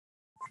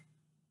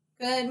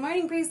Good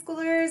morning,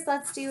 preschoolers.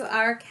 Let's do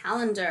our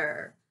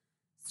calendar.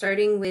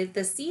 Starting with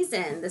the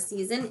season. The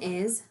season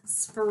is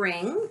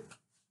spring.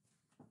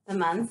 The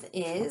month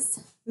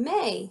is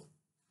May.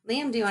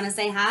 Liam, do you want to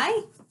say hi?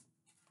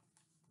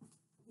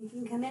 You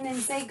can come in and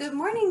say good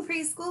morning,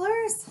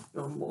 preschoolers.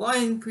 Good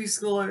morning,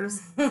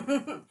 preschoolers.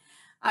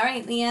 All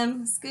right,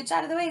 Liam, scooch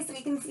out of the way so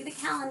we can see the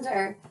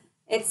calendar.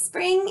 It's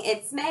spring,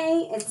 it's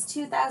May, it's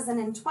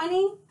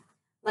 2020.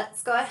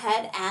 Let's go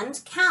ahead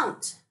and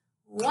count.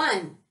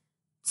 1,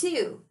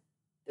 2,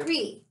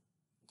 3,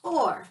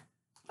 4,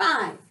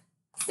 5,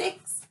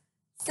 6,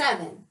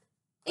 7,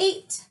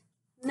 8,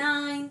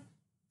 9,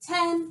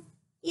 10,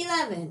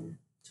 11,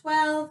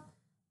 12,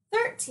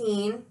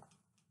 13,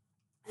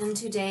 and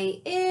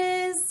today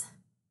is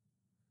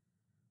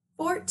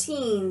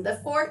 14,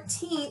 the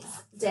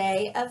 14th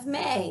day of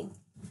May.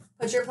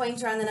 Put your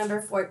pointer on the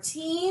number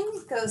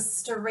 14, go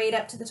straight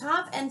up to the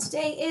top, and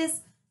today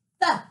is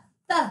the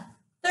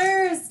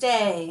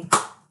Thursday.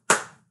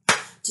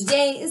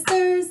 Today is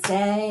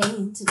Thursday,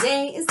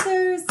 today is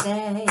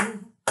Thursday.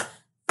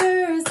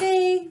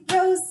 Thursday,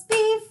 roast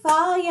beef,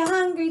 all you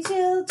hungry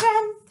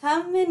children,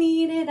 come and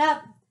eat it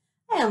up.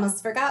 I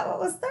almost forgot what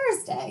was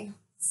Thursday.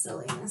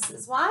 Silliness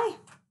is why.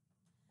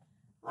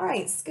 All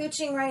right,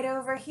 scooching right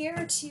over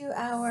here to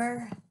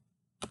our,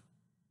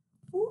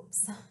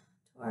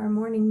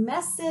 morning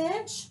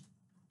message.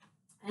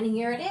 And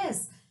here it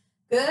is.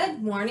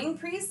 Good morning,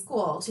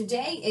 preschool.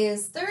 Today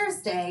is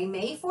Thursday,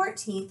 May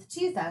 14th,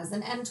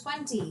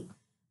 2020.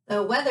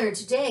 The weather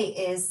today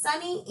is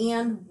sunny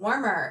and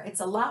warmer. It's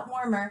a lot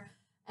warmer,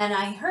 and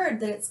I heard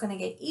that it's going to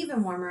get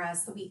even warmer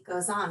as the week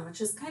goes on,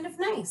 which is kind of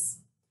nice.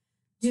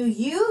 Do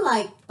you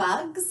like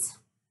bugs?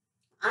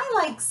 I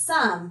like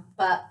some,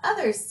 but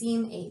others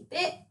seem a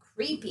bit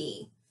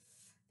creepy.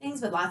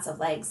 Things with lots of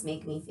legs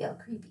make me feel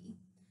creepy.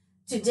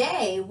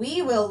 Today,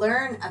 we will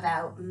learn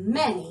about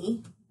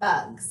many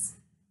bugs.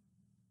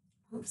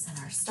 Oops, and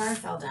our star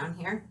fell down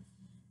here.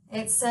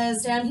 It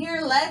says down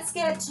here, let's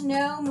get to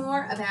know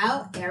more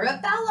about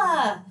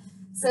Arabella.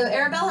 So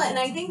Arabella, and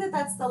I think that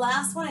that's the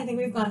last one. I think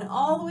we've gone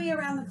all the way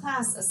around the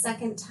class a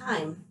second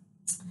time.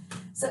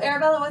 So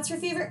Arabella, what's your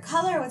favorite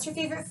color? What's your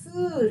favorite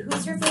food?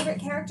 Who's your favorite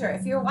character?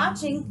 If you're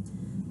watching,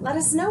 let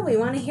us know. We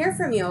want to hear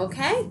from you,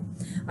 okay?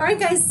 All right,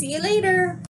 guys, see you later.